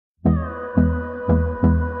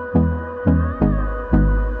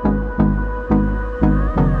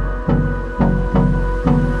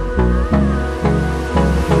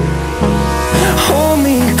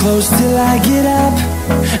till I get up.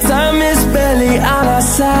 Time is barely on our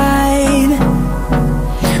side.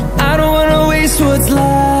 I don't wanna waste what's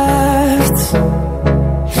left.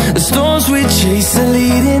 The storms we chase are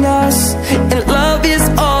leading us, and love is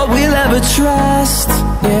all we'll ever trust.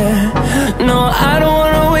 Yeah, no, I don't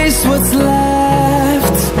wanna waste what's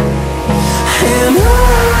left. And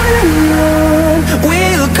on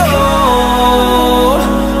we'll go,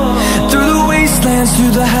 through the wastelands,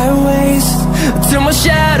 through the highways, till my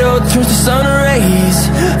shadow turns to sun rays.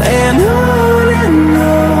 And on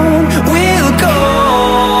we'll go,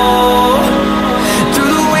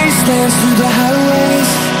 through the wastelands, through the highways,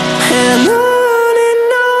 and on we'll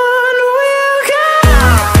go.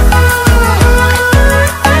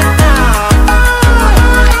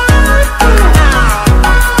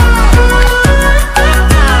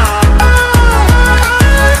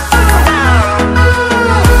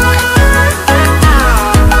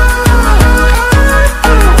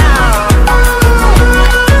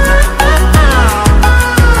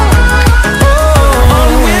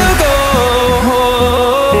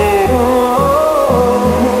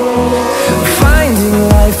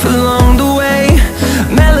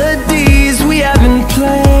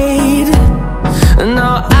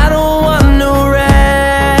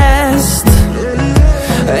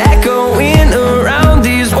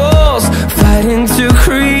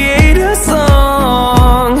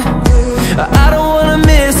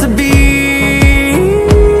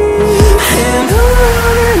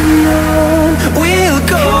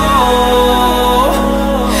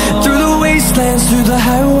 Through the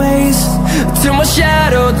highways, till my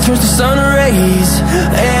shadow turns to sun rays.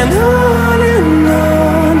 And on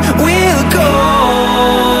we'll go,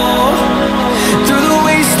 through the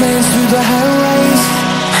wastelands, through the highways,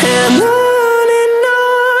 and on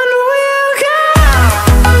we'll go.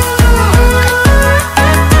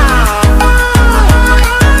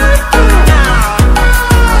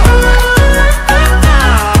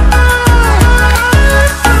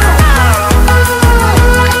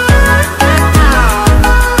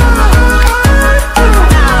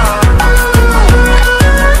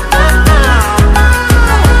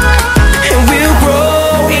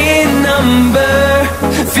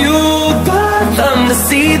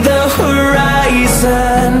 See the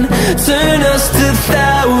horizon turn us to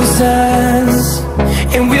thousands,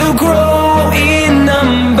 and we'll grow in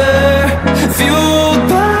number, fueled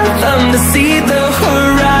by them. To see the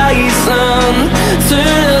horizon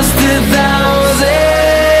turn us to thousands,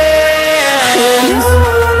 and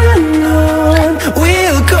on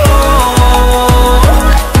we'll go,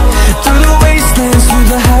 through the wastelands, through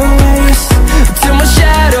the highways, till my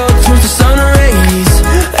shadow turns to sun rays.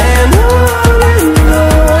 And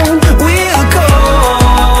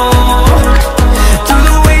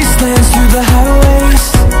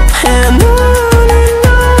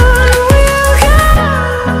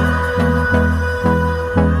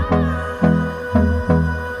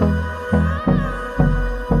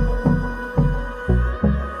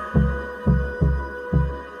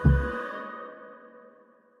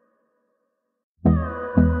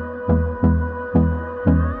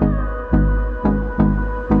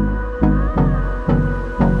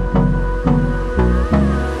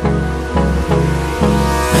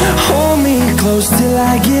close till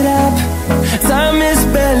I get up. Time is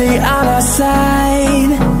barely on our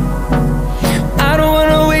side. I don't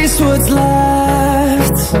wanna waste what's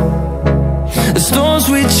left. The storms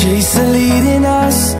we chase are leading us,